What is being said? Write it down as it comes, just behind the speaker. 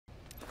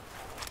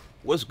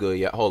What's good?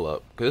 Yeah, hold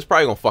up, because it's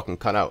probably gonna fucking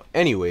cut out.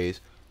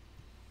 Anyways,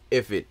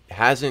 if it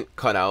hasn't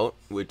cut out,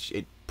 which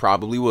it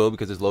probably will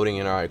because it's loading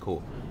in. All right,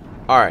 cool.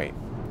 All right,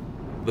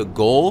 the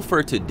goal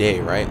for today,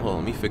 right? Hold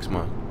on, let me fix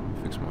mine.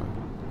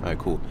 All right,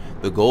 cool.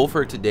 The goal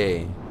for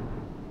today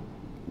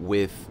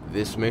with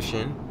this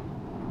mission,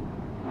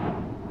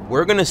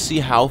 we're gonna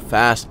see how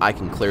fast I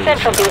can clear this.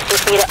 Central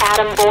BCC to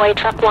Adam Boy,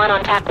 truck 1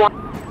 on tack 1.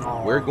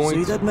 We're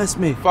going See, that messed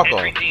me. fuck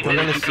off. We're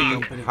gonna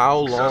see how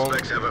long,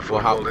 well,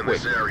 how quick I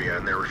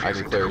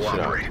can clear this shit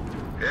out.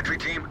 Entry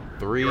team,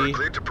 3, you are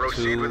cleared to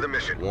proceed 2, with the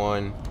mission.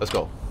 1, let's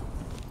go.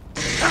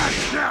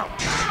 Pass now!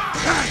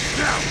 Pass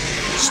now!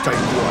 Stay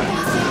quiet.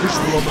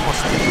 Visual on the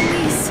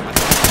hostage.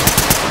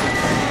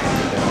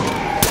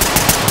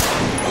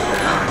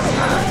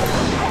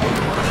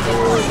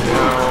 Doors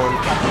down.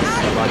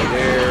 Somebody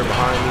there,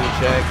 behind me,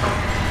 check.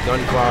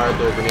 Gunfire,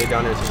 throw a grenade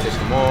down there to piss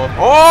them off.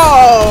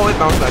 Oh, it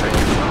bounced back in.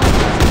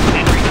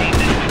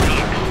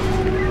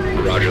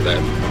 Roger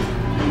that.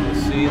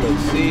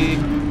 Let's see.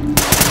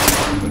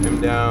 Put him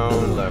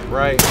down, left,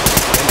 right.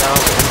 Put him down,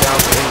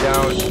 put him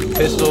down.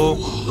 Pistol,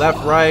 left,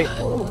 right.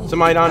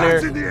 Somebody down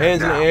there,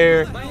 hands in the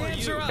air.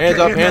 Hands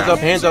up, hands up,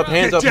 hands up,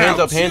 hands up, hands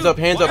up, hands up,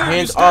 hands up,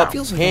 hands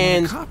up,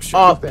 hands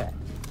up.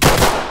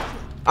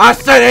 I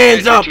said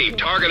hands up!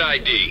 Target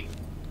ID.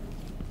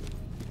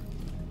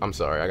 I'm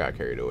sorry, I got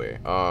carried away.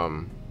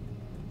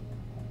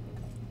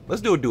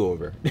 Let's do a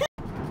do-over.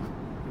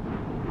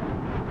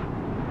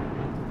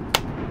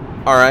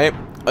 Alright,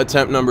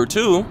 attempt number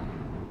 2.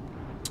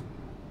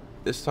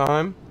 This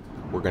time,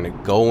 we're gonna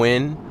go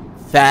in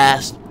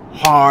fast,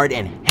 hard,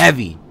 and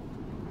heavy.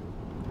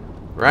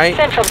 Right?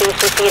 Central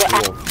BCC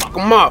to We'll fuck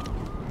them up.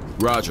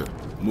 Roger.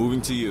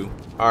 Moving to you.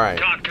 Alright.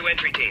 Talk to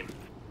entry team.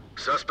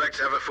 Suspects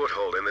have a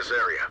foothold in this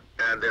area,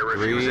 and they're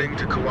refusing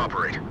to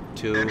cooperate.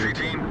 2, Entry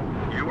team,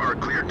 you are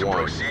cleared to 1.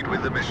 proceed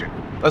with the mission.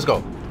 Let's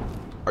go.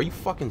 Are you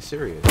fucking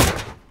serious?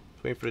 Just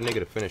waiting for the nigga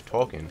to finish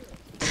talking.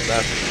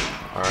 Left.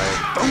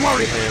 Alright. Don't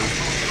worry. Get him.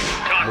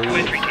 Talk Move. to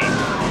entry team.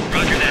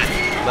 Roger that.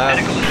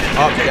 Left.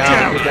 Up,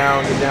 down, get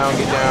down, get down,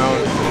 get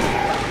down.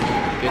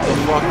 Get the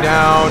fuck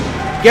down.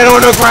 Get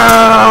on the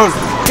ground!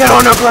 Get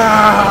on the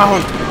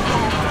ground!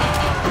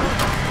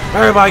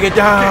 Everybody get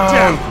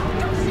down!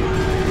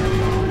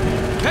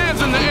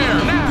 Hands in the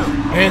air now.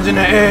 Hands in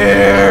the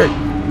air!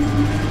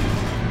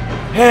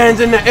 Hands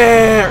in the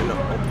air! No,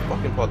 I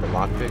fucking pulled the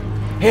lockpick.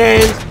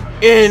 Hands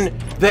in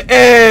the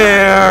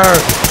air!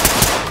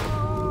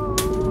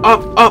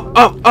 Up, up,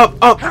 up, up,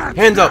 up!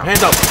 Hands up,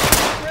 hands up!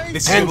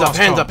 Hands up,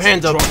 hands up,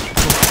 hands up!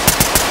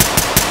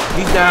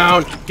 He's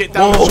down! Get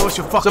down and show us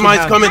your fucking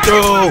Somebody's hand. coming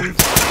through!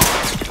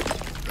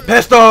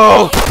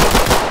 Pistol!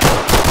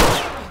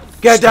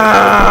 Get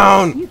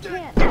down!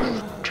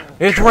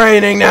 It's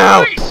raining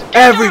now!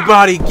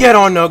 Everybody get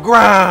on the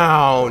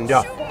ground!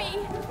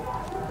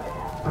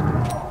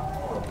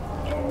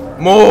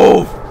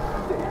 Move!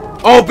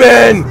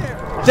 Open!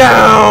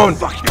 Down!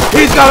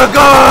 He's got a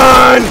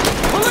gun!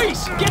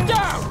 Police, get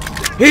down.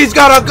 He's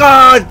got a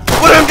gun!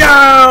 Put him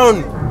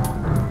down!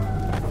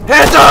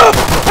 Hands up!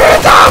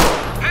 Hands up!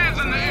 Hands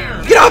in the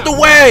air! Get out the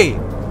way!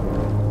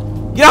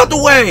 Get out the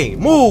way!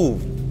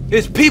 Move!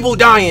 There's people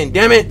dying,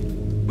 damn it!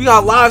 We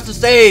got lives to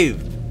save!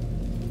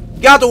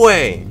 Get out the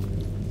way!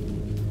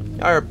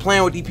 Y'all are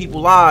playing with these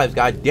people's lives,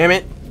 god damn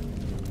it!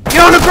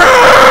 Get on the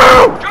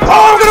ground!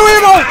 Oh, I'm gonna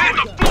reload!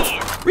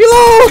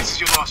 Reload! This is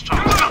your last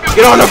chance.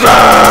 Get on the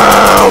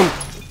ground!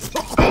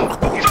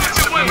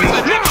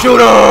 Shoot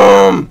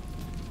him!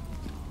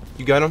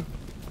 You got him?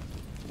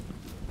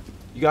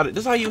 You got it.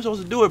 This is how you were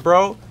supposed to do it,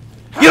 bro.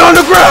 Get on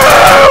the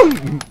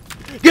ground!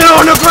 Get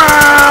on the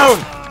ground!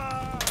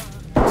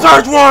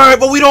 Search warrant,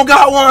 but we don't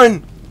got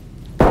one.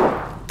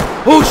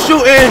 Who's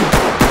shooting?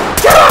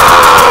 Get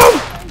down!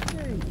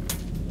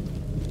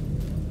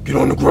 Get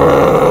on the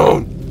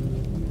ground!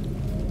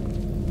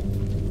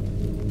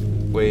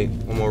 Wait,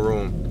 one more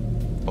room.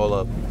 Hold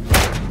up.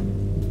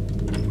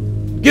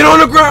 Get on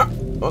the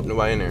ground! Oh,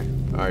 nobody in there.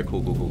 Alright,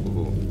 cool.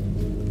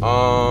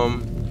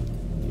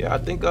 Yeah, I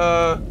think,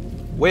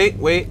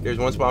 wait. There's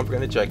one spot I'm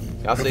forgetting to check.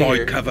 Y'all stay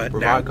here.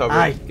 Provide cover.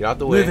 Aye. Get out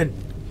the way. Moving.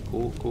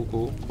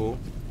 Cool.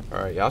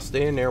 Alright, y'all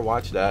stay in there.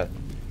 Watch that.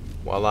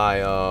 While I,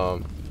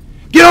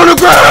 get on the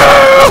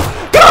ground!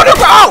 Get on the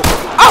ground!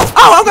 Ow!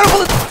 I'm gonna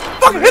pull it!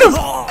 Fucking hit him!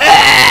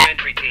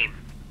 Entry team.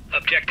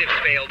 Objective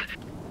failed.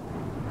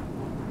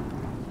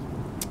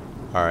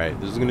 Alright,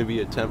 this is gonna be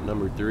attempt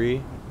number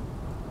 3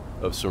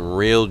 of some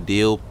real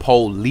deal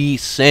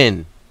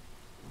policing.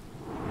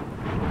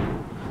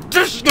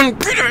 This is gonna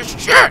be the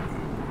shit!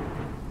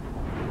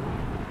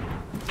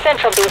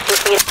 Central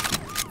BCC.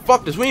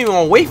 Fuck this, we ain't even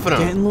gonna wait for them.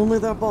 Getting along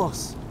with our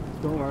boss.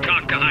 Don't worry.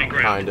 Talk to high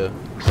ground. Kinda.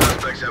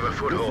 Suspects have a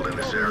foothold in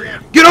this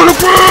area. Get on the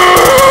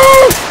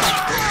ground!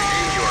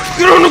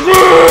 Get on the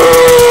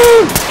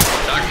ground!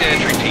 Talk to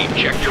entry team.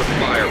 Check your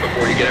fire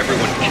before you get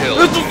everyone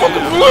killed. It's the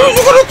fucking police!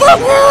 You're gonna attack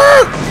me!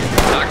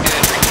 Talk to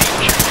entry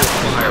team. Check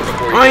your fire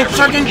before you I ain't get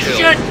checking everyone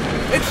shit!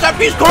 killed. Except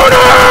these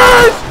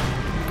corners!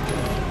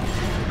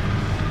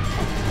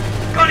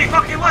 Connie,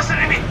 fucking listen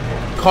to me!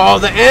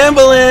 Call the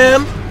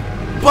ambulance!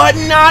 but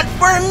not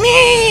for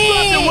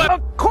me.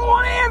 Call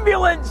an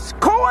ambulance!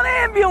 Call an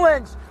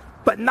ambulance!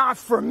 But not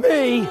for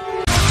me!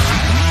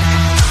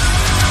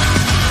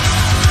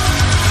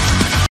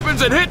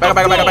 And hit the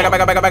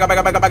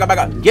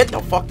Back. Get the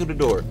fuck through the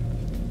door.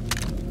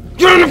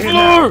 Get on the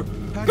floor!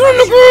 Get on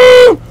the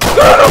ground!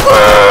 Get on the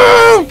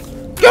ground!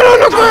 Get on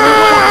the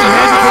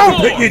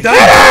ground! Hit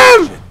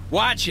him!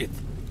 Watch it.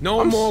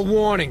 No more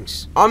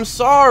warnings. I'm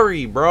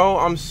sorry, bro.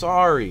 I'm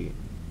sorry.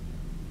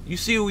 You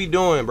see what we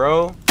doing,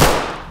 bro?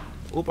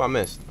 Oop, I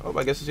missed. Oh,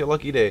 I guess it's your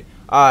lucky day.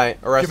 Alright,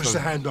 arrest him. Give us a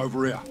hand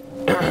over here.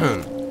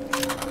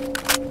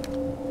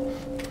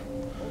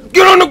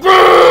 Get on the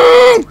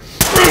ground!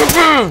 Get on the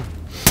ground!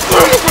 Get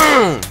on the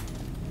ground!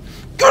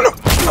 Get on the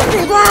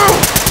fucking ground!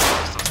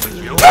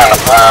 Get on the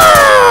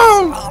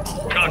ground!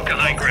 Talk to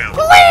high ground.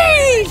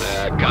 Please!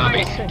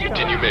 Copy.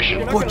 Continue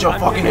mission. Put your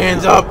fucking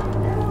hands up!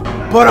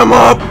 Put them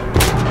up!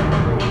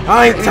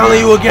 I ain't telling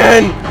you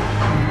again!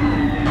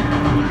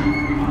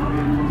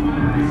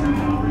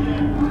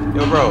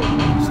 Yo, bro,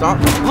 stop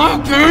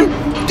locking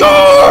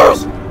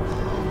doors!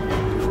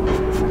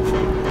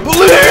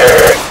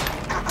 Police!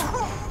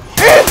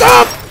 Hands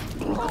up!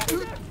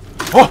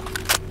 Oh!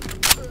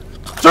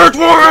 Search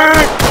warrant!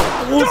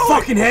 I won't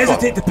fucking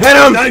hesitate to Hit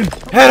him!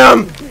 Hit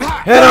him!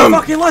 Hit him!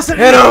 fucking listen.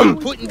 Hit him!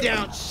 Putting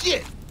down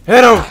shit.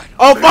 Hit him!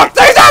 Oh fuck!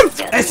 Seize him!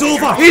 It's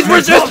over. He's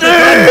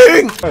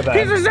resisting!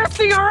 He's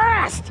resisting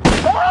arrest.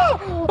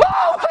 Oh,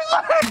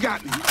 You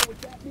got me.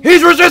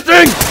 He's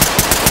resisting!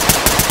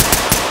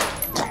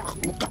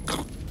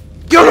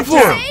 Get on the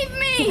floor! Save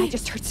me! I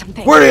just heard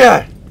something. Where they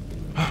at?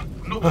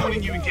 I'm not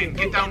warning you again.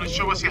 Get down and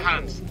show us your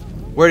hands.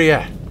 Where they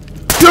at?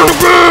 Get on the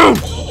ground!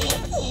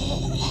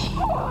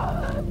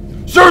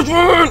 Search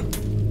warrant!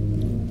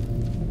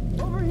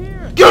 over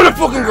here. Get on the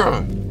fucking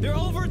ground! They're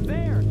over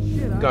there.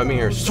 Shit. Got me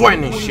here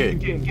sweating and shit.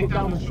 Again, get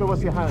down and show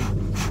us your hands.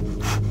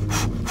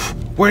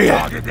 Where they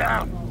at? Get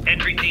down.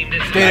 Entry team,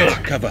 this Stay there.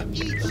 Cover.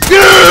 Get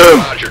him!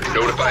 Roger.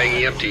 Notifying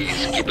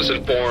EMTs. Keep us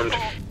informed.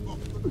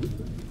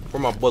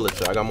 Where my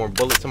bullets at? I got more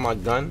bullets in my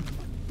gun.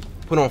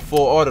 Put on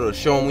full auto to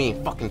show them we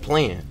ain't fucking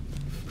playing.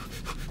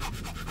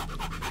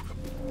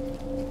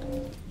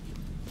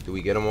 Did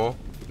we get them all?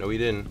 No, we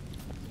didn't.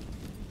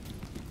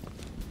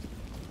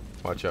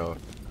 Watch out.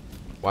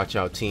 Watch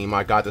out, team.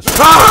 I got this.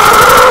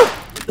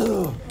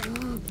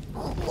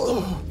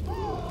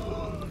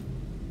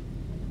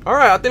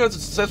 Alright, I think that's a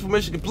successful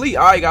mission complete.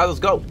 Alright, guys, let's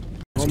go.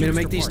 Want me to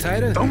make these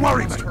tighter? Don't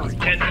worry, mate.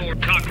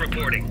 10-4 talk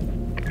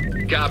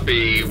reporting.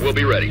 Copy. We'll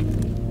be ready.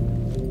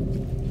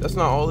 That's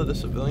not all of the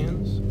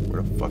civilians?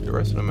 Where the fuck the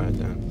rest of them at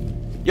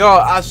then? Yo,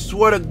 I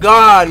swear to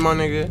God, my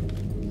nigga.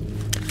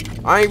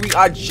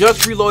 I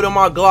just reloaded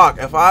my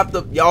Glock. If I have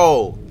to,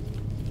 yo.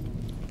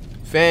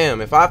 Fam,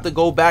 if I have to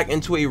go back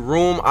into a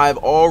room I've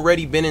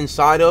already been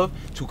inside of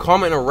to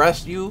come and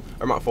arrest you,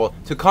 or my fault,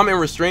 to come and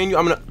restrain you,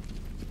 I'm gonna.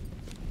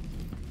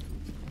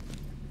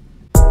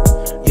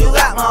 You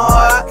got my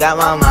heart, got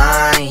my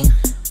mind.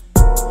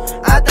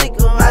 I think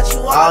about you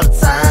all the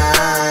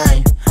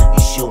time. You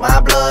shoot my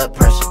blood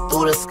pressure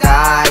through the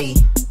sky.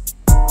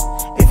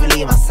 If you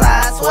leave my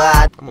side,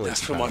 so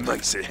That's for my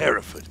mates at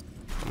Hereford.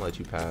 I'm gonna let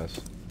you pass.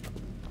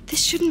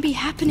 This shouldn't be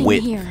happening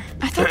Wait. here.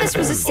 I thought this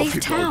was a safe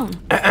town.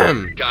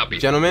 Copy.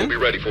 Gentlemen? We'll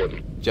be ready for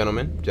them.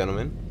 Gentlemen.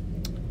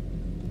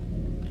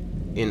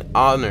 In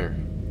honor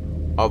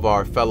of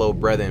our fellow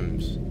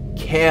brethrens,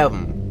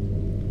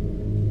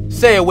 Kevin.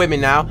 Say it with me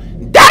now.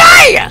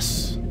 That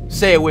ass!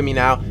 Say it with me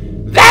now.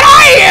 That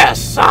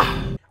ass!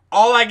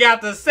 All I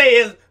got to say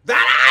is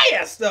that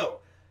ass, though.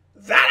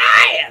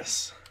 That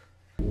ass.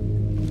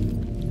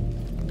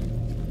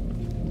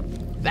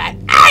 That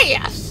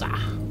ass!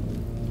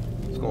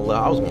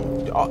 I was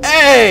gonna. Oh,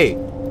 hey!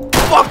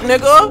 Fuck,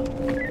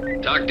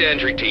 nigga! Talk to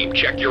entry team.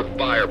 Check your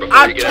fire before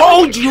I you get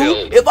told everyone you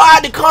killed. if I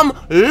had to come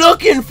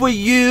looking for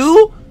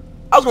you,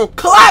 I was gonna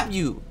clap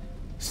you,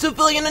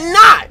 civilian or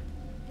not.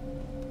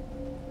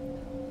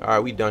 All right,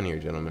 we done here,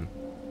 gentlemen.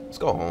 Let's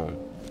go home.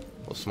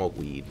 We'll smoke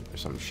weed or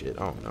some shit.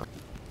 I don't know.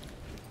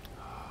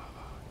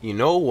 You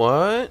know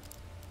what?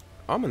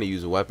 I'm gonna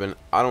use a weapon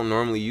I don't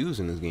normally use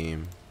in this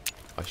game.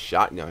 A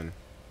shotgun.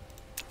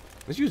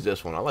 Let's use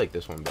this one. I like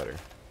this one better.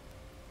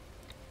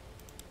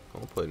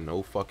 Don't put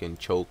no fucking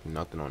choke,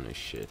 nothing on this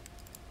shit.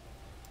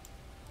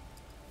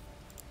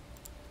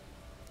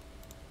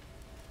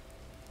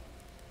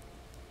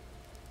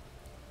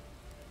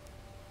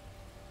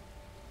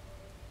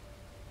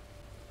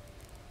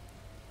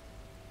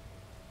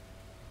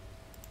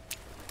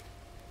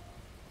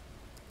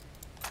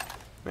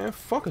 Man,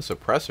 fuck a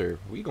suppressor.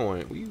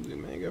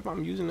 Man, if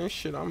I'm using this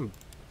shit, I'm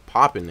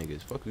popping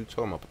niggas. Fuck you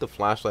talking about? Put the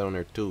flashlight on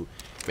there too.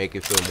 Make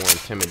it feel more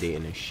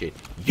intimidating and shit.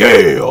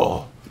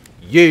 Yeah!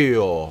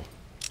 Yeah!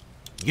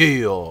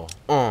 Yeah!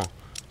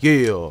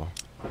 Yeah!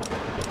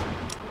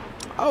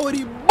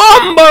 Howdy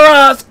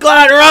Bomberos!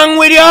 Glad wrong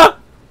with ya!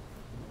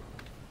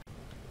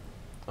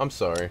 I'm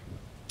sorry.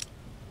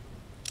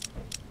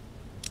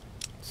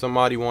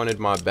 Somebody wanted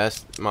my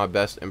best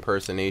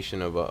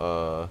impersonation of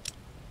a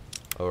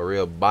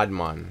real bad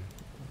man.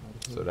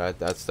 So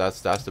that's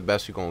the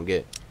best you're gonna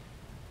get.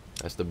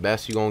 That's the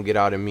best you gonna get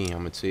out of me. I'm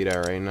gonna tell you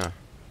that right now.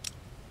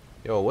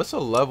 Yo, what's a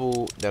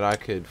level that I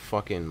could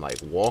fucking like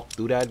walk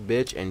through that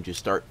bitch and just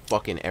start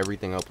fucking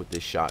everything up with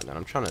this shotgun?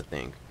 I'm trying to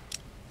think.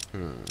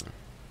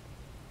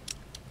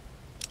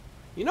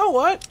 You know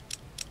what?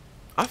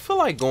 I feel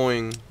like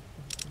going.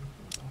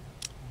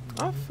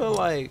 Let's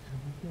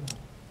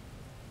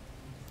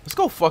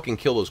go fucking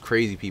kill those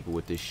crazy people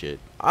with this shit.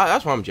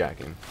 That's what I'm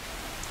jacking.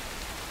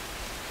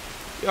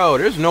 Yo,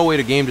 there's no way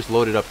the game just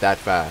loaded up that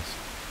fast.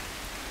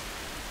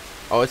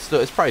 Oh, it's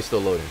probably still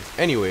loading.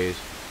 Anyways.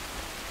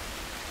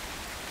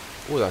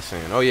 What was I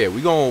saying? Oh yeah, we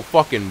gonna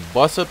fucking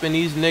bust up in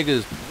these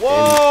niggas. Whoa!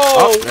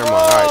 Oh, never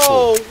mind. Alright,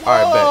 cool.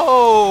 Alright,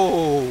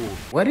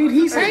 bet. What did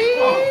he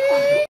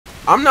say?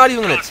 I'm not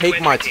even gonna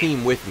take my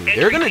team with me.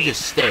 They're gonna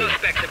just stay.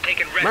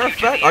 Matter of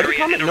fact, are they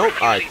coming? Nope.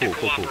 Alright,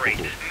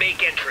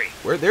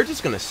 cool. They're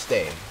just gonna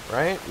stay,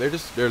 right?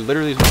 They're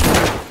literally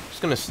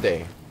just gonna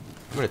stay.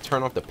 I'm gonna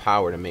turn off the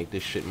power to make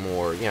this shit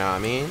more, you know what I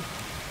mean?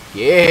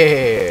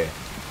 Yeah.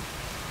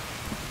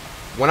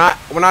 When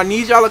I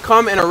need y'all to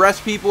come and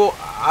arrest people,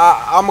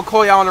 I'm gonna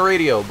call y'all on the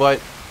radio,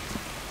 but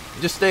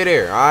just stay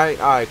there.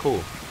 Alright,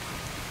 cool.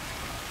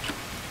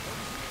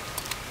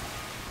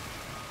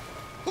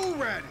 Who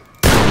ran it?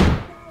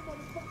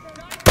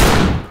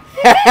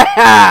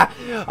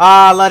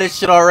 I love this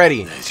shit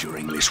already. There's your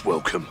English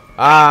welcome.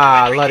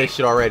 I love this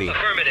shit already.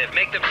 Affirmative.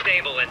 Make them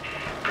stable and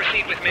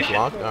proceed with mission.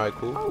 Locked? Alright,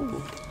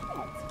 cool.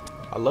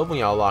 I love when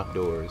y'all lock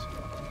doors.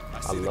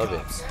 I love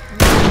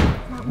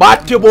it.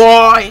 Botcha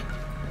boy!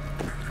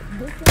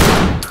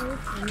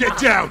 Get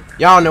down!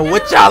 Y'all know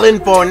what y'all in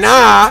for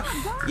now.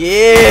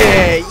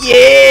 Yeah.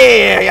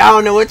 Y'all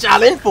don't know what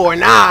y'all in for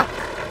now.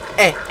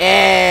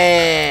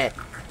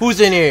 Who's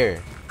in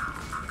here?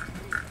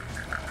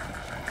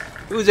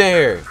 Who's in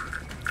here?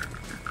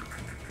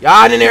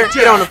 Y'all in there?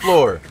 Get on the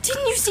floor.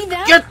 Didn't you see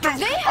that? Get the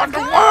fuck out the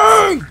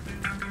way!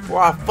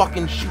 Before I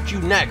fucking shoot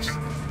you next.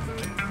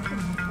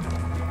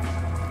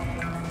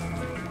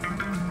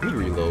 Let me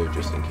reload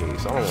just in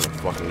case. I don't want to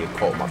fucking get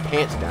caught with my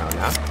pants down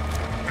now.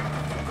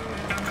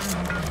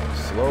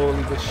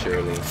 Slowly but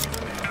surely.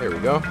 There we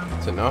go.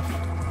 That's enough.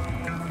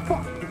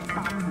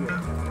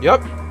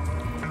 Yep.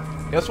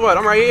 Guess what?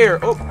 I'm right here.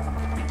 Oh.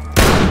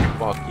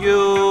 Fuck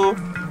you.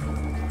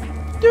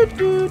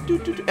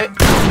 Hey.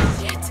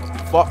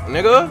 Fuck,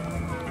 nigga.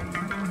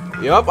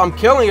 Yup, I'm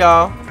killing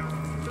y'all.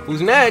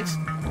 Who's next?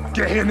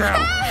 Get here now.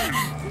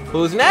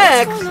 Who's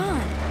next? What's going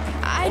on?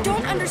 I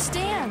don't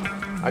understand.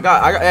 I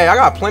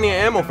got plenty of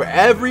ammo for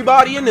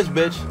everybody in this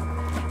bitch.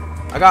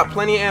 I got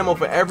plenty of ammo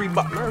for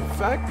everybody. Matter of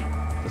fact,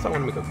 I want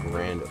to make a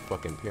grand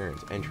fucking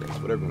appearance, entrance,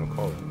 whatever you want to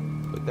call it.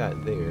 Put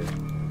that there.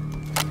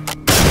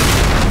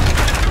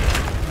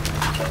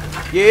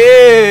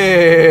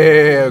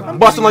 Yeah,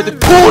 busting like the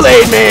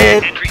Kool-Aid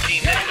man. Entry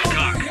team, this is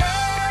TOC.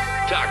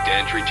 TOC to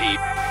entry team.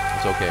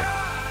 It's okay.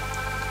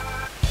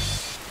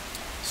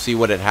 See,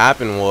 what had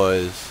happened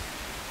was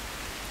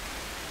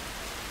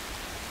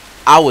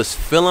I was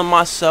feeling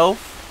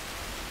myself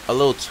a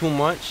little too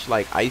much,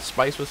 like Ice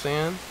Spice was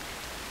saying,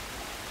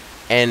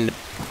 and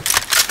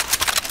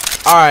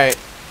alright.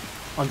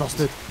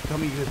 Understood. Tell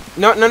me good.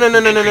 No.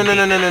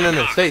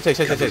 Stay. Stay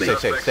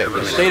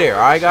there,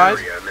 alright, guys?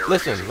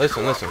 Listen. This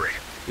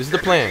is the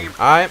plan,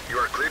 alright? You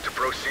are cleared to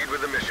proceed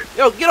with the mission.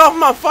 Yo, get off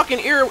my fucking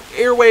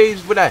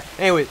airwaves with that.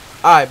 Anyway,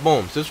 alright,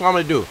 boom. So this is what I'm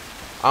gonna do.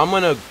 I'm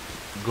gonna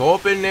go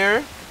up in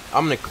there.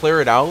 I'm gonna clear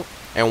it out.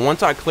 And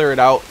once I clear it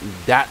out,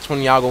 that's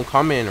when y'all gonna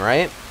come in,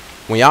 right?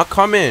 When y'all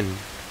come in,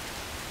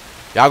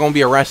 y'all gonna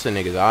be arresting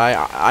niggas, alright?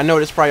 I know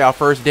this is probably y'all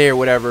first day or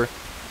whatever.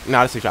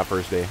 Nah, this is y'all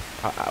first day.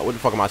 What the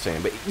fuck am I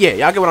saying? But yeah,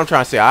 y'all get what I'm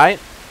trying to say, alright?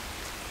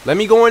 Let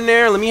me go in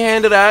there, let me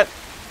handle that.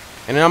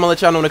 And then I'm gonna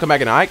let y'all know when to come back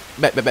in, alright?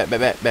 Bet.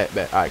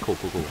 Alright, cool.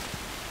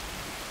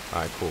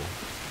 Alright, cool.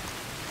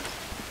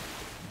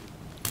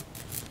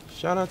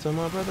 Shout out to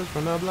my brothers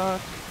from the block.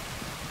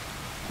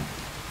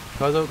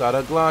 Cause I got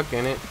a Glock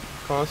in it.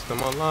 Cost them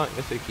a lot.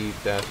 Yes, they keep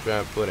that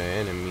strap for the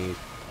enemies.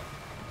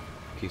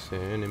 Keeps the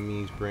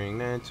enemies bring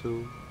that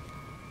too.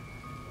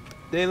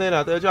 They let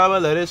out the job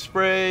and let it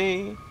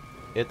spray.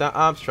 If the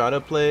ops try to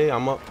play,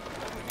 I'm up.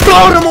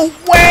 Blow them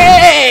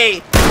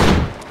away!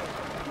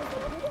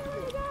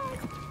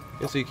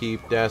 Yes, we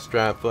keep that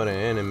strap for the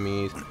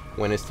enemies.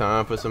 When it's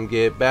time for some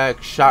get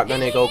back, shotgun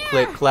they go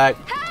click clack.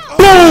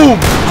 Boom!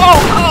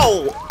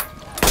 Oh!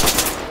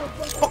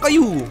 Fuck are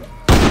you?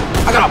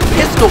 I got a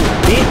pistol,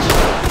 bitch.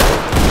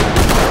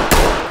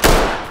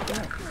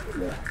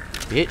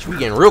 Bitch, we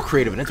getting real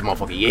creative in this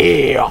motherfucker.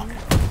 Yeah.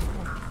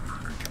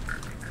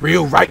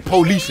 Real right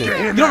policing.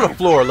 Get on the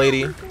floor,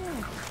 lady. Get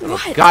on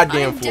the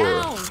goddamn floor.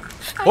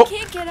 I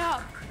can't get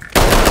up.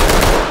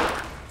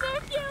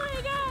 They're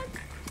killing us.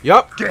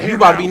 Yup, you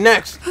about to be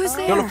next. Who's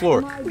there? Get on the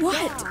floor.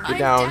 What? Get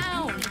down.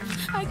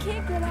 I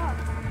can't get up.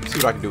 Let's see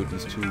what I can do with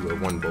these two or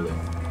one bullet.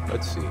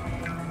 Let's see.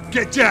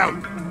 Get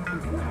down.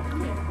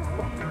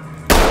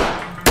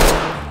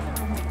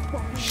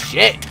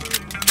 Shit.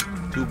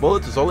 2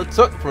 bullets is all it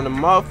took from the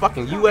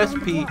motherfucking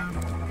USP.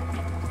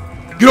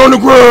 Get on the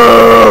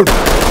ground!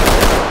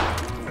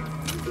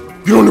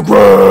 Get on the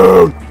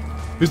ground!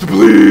 It's the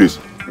police!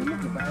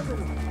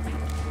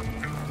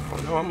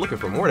 Oh no, I'm looking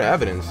for more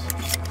evidence.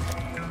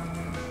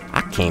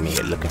 I came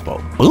here looking for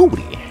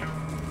booty.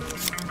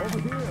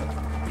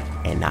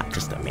 And not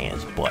just a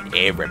man's butt,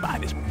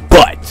 everybody's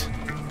butt.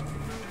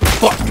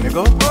 Fuck,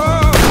 nigga.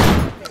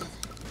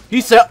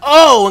 He said,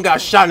 oh, and got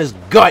shot in his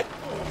gut.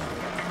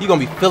 You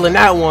gonna be feeling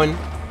that one.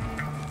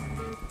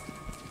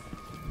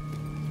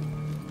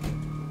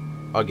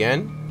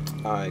 Again?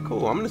 Alright,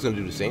 cool. I'm just gonna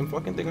do the same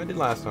fucking thing I did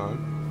last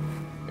time.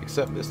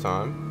 Except this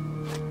time.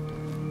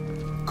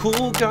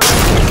 Cool guys.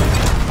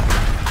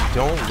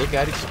 Don't look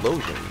at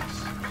explosions.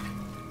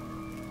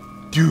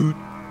 Dude.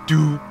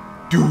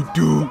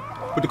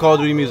 Put the Call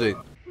of Duty music.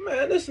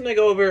 Man, this nigga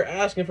over here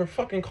asking for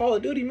fucking Call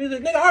of Duty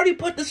music. Nigga, I already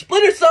put the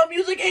Splinter Cell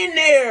music in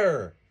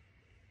there.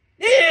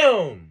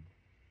 Damn.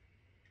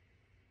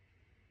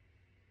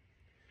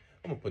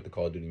 I'm gonna put the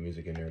Call of Duty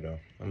music in there though.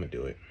 I'm gonna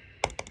do it.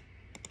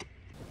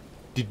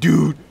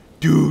 Dude.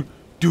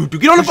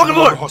 Get on the fucking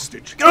floor.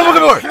 Hostage. Get on the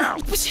fucking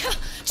floor.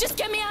 Just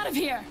get me out of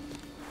here.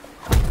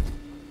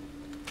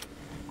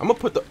 I'm gonna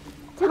put the...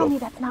 Tell me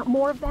that's not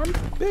more of them.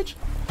 Bitch,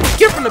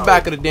 get from the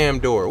back of the damn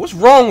door. What's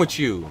wrong with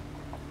you?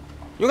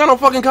 You got no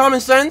fucking common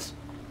sense?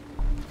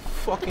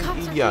 Fucking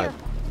idiot.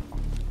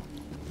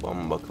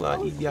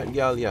 Bumbaclot idiot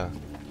gal, yeah.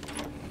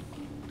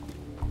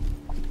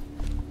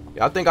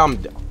 Yeah, I think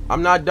I'm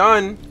not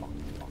done.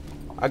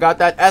 I got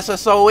that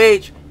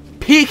SSOH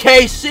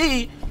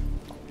PKC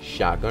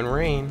Shotgun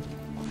Rain.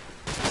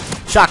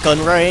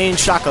 Shotgun rain,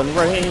 shotgun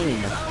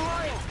rain.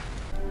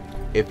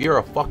 If you're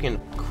a fucking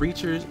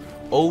Creatures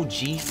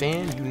OG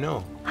fan, you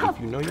know. If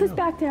you know, you Who's know.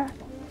 back there?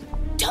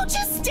 Don't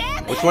just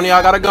stand there. Which one of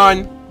y'all got a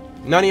gun?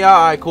 None of y'all?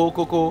 Alright, cool.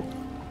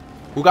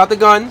 Who got the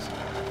guns?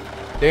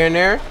 They're in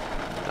there?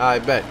 I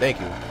bet. Thank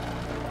you.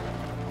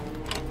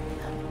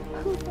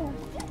 Who's there?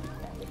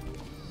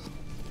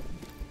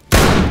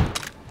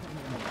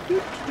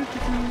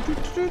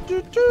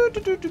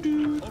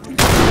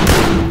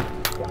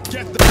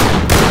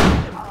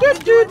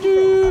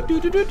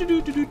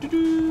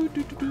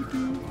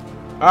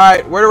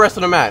 Alright, where the rest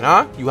of them at,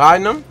 huh? You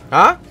hiding them?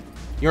 Huh?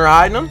 You're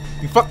hiding them?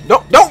 You fuck.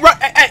 Don't run.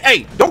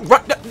 Hey, don't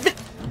run.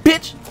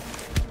 Bitch.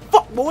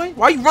 Fuck, boy.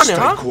 Why you running,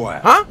 huh? Stay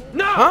quiet. Huh?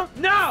 No! Huh?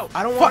 No!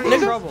 I don't Fuck, want any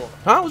nigga. trouble.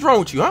 Huh? What's wrong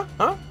with you, huh?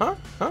 Huh?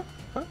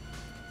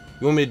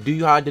 You want me to do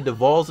you how I did the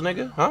Vols,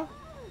 nigga? Huh?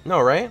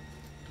 No, right?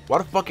 Why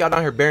the fuck y'all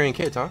down here burying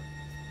kids, huh?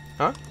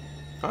 Huh?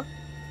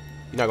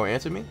 You not gonna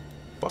answer me?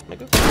 Fuck,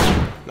 nigga.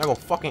 You not gonna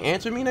fucking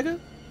answer me, nigga?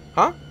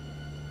 Huh?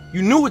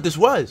 You knew what this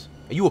was.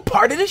 Are you a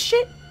part of this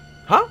shit?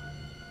 Huh?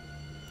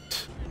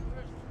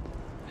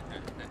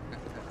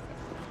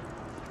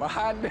 My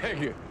hot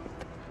nigga.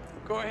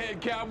 Go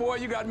ahead, cowboy.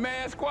 You got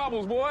mad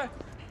squabbles, boy.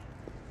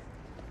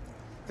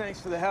 Thanks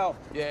for the help.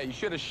 Yeah, you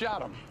should have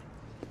shot him.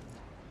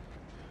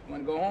 You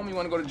want to go home or you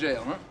want to go to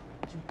jail, huh?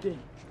 What you think?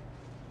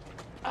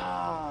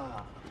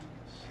 Ah.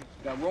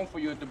 Got room for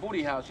you at the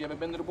booty house. You ever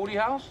been to the booty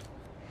house?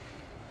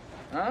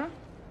 Huh?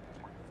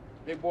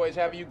 Big boys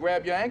having you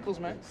grab your ankles,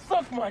 man.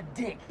 Suck my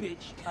dick,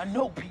 bitch. I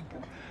know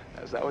people.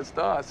 That's how it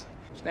starts.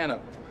 Stand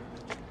up.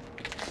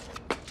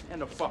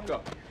 Stand the fuck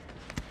up.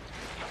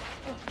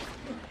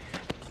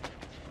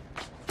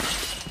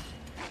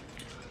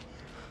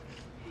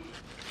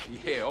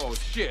 Yeah, oh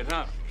shit,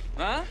 huh?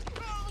 Huh?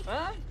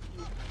 Huh?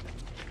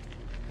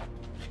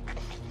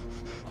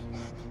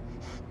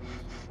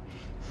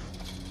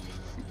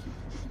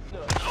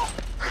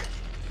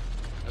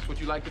 That's what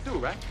you like to do,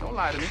 right? Don't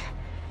lie to me.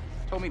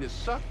 Told me to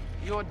suck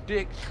your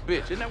dick,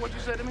 bitch. Isn't that what you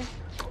said to me?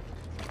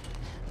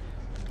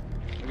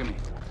 Look at me.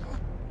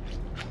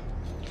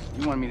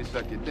 You wanted me to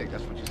suck your dick.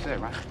 That's what you said,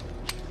 right?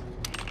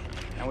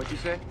 That what you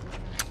said?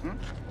 Hmm?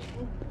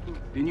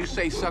 Didn't you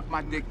say suck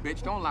my dick,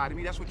 bitch? Don't lie to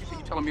me. That's what you said.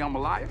 You telling me I'm a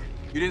liar?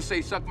 You didn't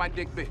say suck my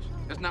dick, bitch.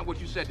 That's not what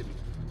you said to me.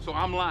 So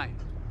I'm lying.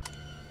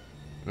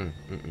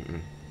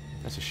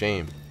 That's a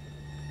shame.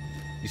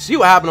 You see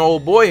what happened to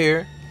old boy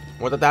here?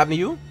 Want that to happen to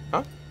you?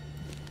 Huh?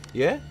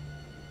 Yeah?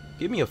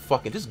 Give me a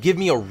fucking... Just give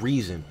me a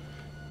reason.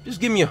 Just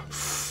give me a...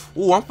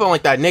 Ooh, I'm feeling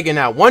like that nigga in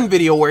that one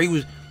video where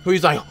he's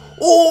like,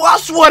 ooh, I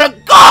swear to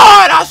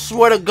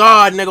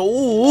God, nigga.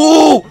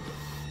 Ooh,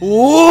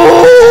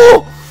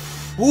 ooh,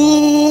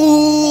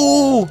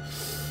 ooh.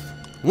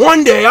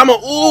 One day I'm a...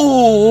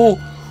 Ooh,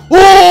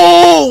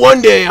 ooh.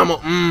 One day I'm a...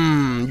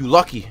 you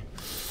lucky.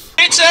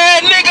 Bitch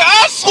ass nigga,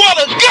 I swear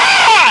to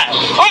God,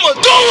 I'ma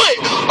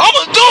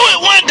do it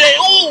one day.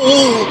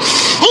 Ooh.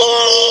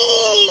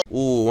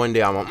 Ooh, one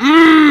day I'm a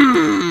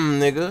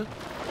nigga.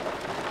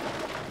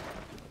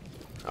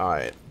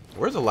 Alright,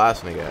 where's the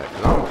last nigga at?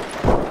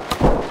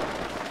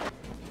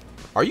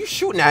 Are you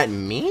shooting at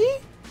me?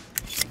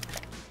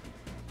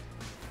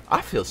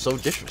 I feel so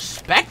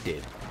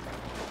disrespected.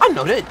 I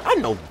know that. I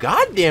know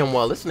goddamn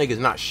well this nigga's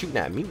not shooting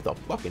at me with a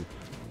fucking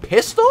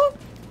pistol.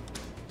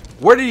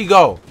 Where did he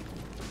go?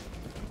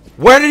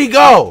 Where did he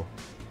go?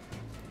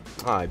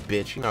 Alright,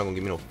 bitch, you're not gonna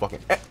give me no fucking...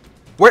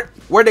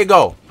 Where'd they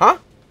go? Huh?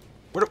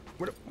 Where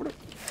the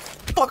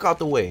fuck out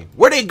the way?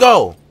 Where'd they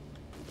go?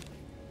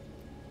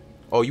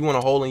 Oh, you want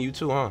a hole in you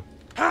too, huh?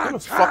 On the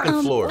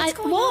fucking floor.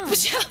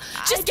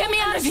 Just get me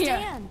out of here.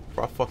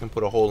 Or I'll fucking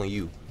put a hole in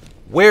you.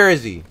 Where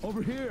is he?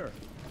 Over here.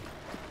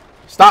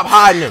 Stop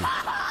hiding him.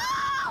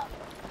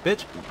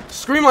 Bitch.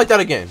 Scream like that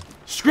again.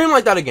 Scream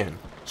like that again.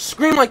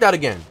 Scream like that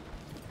again.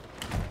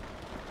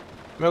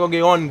 I'm gonna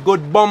get on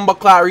good bomba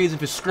clout reason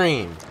for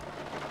scream.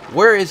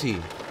 Where is he?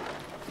 I'm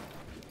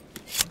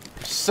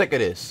sick of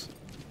this.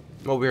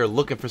 I'm over here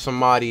looking for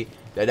somebody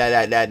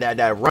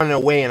that running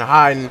away and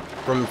hiding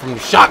from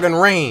shotgun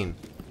rain.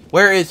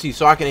 Where is he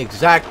so I can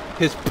exact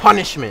his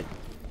punishment?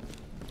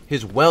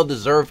 His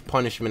well-deserved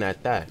punishment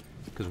at that.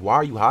 Because why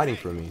are you hiding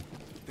from me?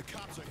 The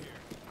cops are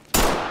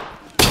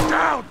here.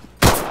 Down!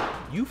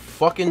 You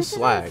fucking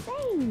slag.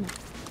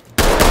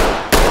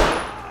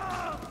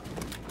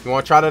 You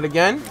wanna try that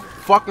again?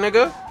 Fuck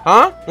nigga?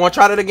 Huh? You wanna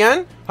try that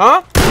again?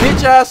 Huh?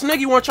 Bitch ass nigga,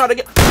 you wanna try that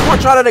again? You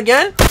wanna try that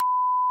again?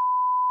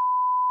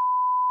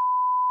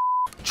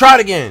 Try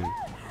it again.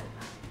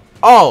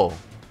 Oh,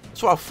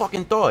 that's what I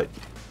fucking thought.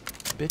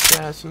 Bitch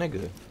ass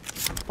nigga.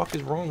 What the fuck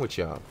is wrong with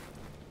y'all?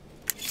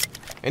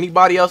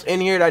 Anybody else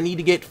in here that need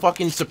to get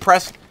fucking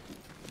suppressed?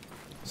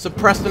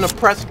 Suppressed and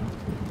oppressed?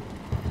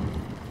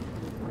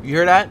 You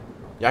hear that?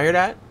 Y'all hear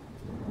that?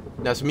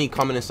 That's me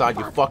coming inside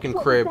your fucking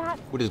crib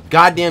with his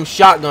goddamn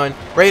shotgun,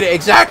 ready to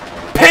exact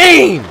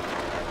pain!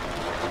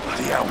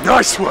 Bloody hell,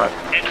 nice work!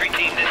 Entry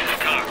team, this is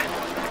Cock.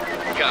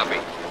 Copy.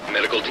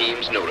 Medical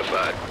teams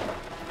notified.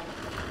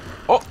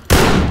 Oh!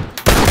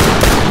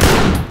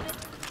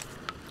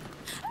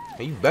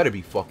 Hey, you better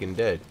be fucking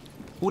dead.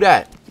 Who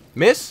that?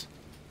 Miss?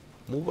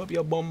 Move up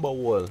your bumbo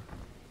wall.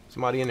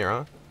 Somebody in there,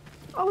 huh?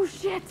 Oh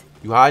shit!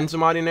 You hiding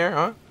somebody in there,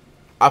 huh?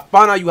 I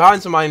find out you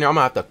hiding somebody in there, I'm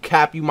gonna have to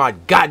cap you my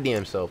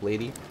goddamn self,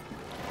 lady.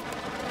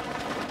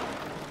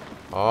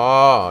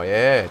 Oh,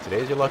 yeah.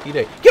 Today's your lucky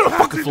day. Get on the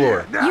fucking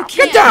floor. You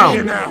Get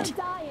down.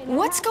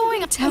 What's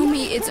going on? Tell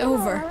me it's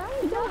over.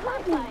 I'm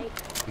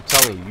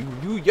telling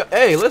you,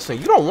 hey, listen,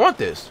 you don't want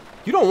this.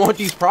 You don't want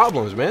these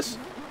problems, miss.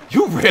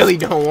 You really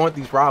don't want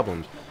these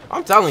problems.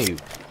 I'm telling you.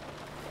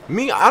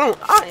 Me, I don't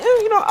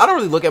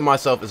really look at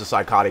myself as a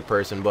psychotic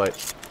person, but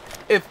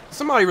if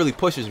somebody really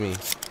pushes me,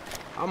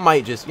 I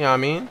might just, you know what I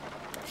mean?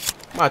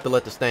 I might have to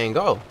let this thing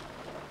go.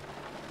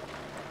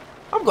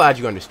 I'm glad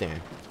you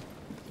understand.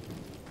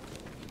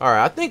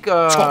 Alright, I think,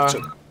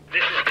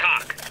 This is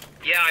Cock.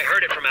 Yeah, I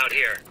heard it from out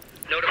here.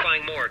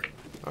 Notifying morgue.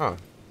 Oh.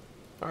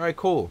 Alright,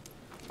 cool.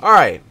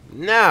 Alright,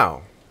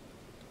 now,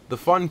 the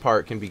fun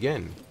part can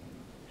begin.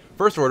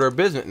 First order of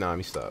business. Nah, let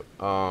me stop.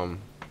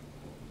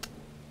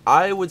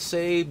 I would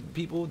say,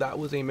 people, that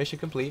was a mission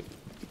complete.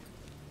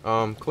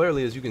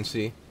 Clearly, as you can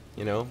see,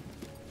 you know.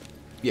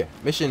 Yeah,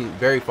 mission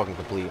very fucking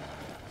complete.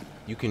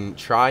 You can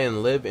try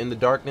and live in the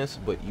darkness,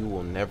 but you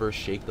will never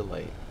shake the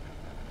light.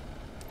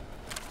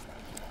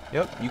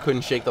 Yep, you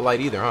couldn't shake the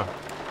light either, huh?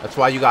 That's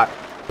why you got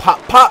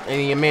pop pop,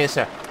 and your man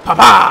said pow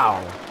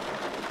pow.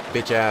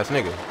 Bitch ass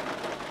nigga.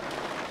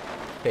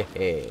 Hey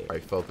hey. I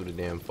fell through the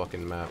damn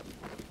fucking map.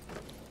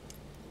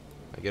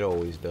 Like it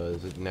always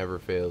does. It never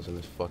fails in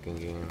this fucking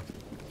game.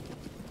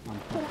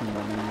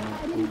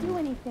 I didn't do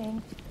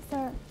anything,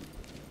 sir.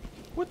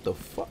 What the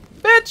fuck,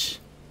 bitch?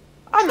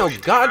 I know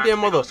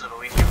goddamn mother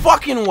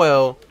fucking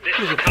well. This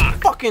is a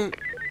Cock. fucking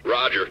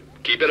Roger.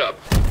 Keep it up.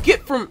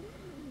 get from.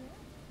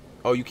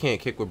 Oh, you can't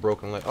kick with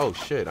broken leg. Oh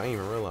shit, I didn't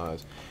even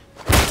realize.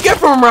 Get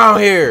from around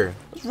here.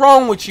 What's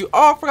wrong with you?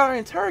 Oh, I forgot I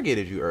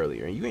interrogated you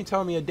earlier, and you ain't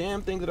telling me a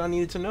damn thing that I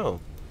needed to know.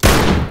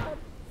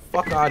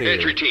 Fuck out of here.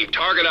 Entry team,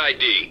 target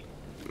ID.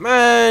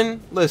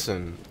 Man,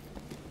 listen.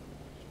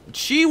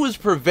 She was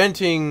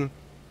preventing.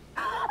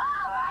 Oh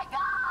my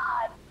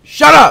god!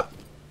 Shut up!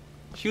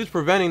 She was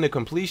preventing the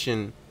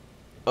completion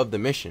of the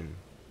mission.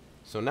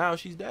 So now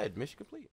she's dead. Mission complete.